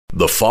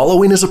The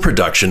following is a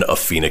production of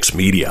Phoenix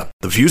Media.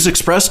 The views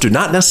expressed do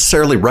not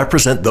necessarily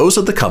represent those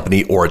of the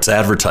company or its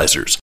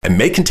advertisers, and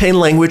may contain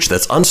language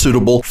that's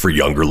unsuitable for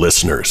younger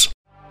listeners.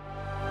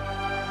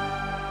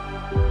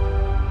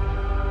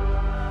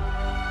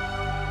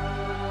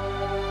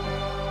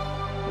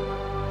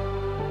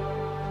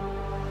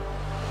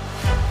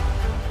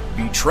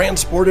 Be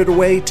transported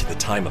away to the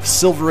time of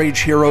Silver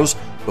Age heroes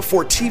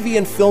before TV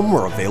and film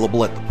were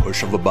available at the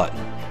push of a button.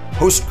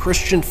 Host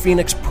Christian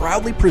Phoenix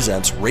proudly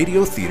presents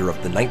radio theater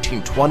of the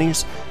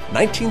 1920s,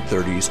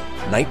 1930s,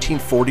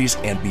 1940s,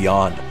 and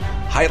beyond,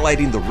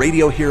 highlighting the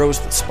radio heroes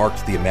that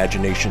sparked the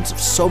imaginations of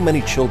so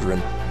many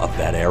children of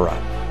that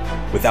era.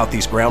 Without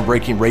these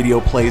groundbreaking radio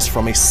plays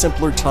from a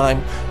simpler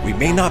time, we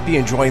may not be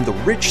enjoying the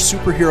rich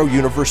superhero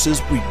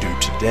universes we do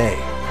today.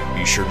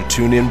 Be sure to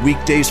tune in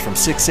weekdays from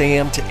 6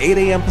 a.m. to 8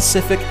 a.m.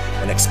 Pacific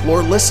and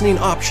explore listening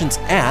options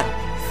at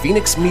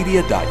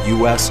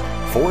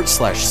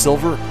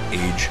phoenixmedia.us/Silver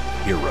Age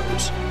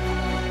Heroes.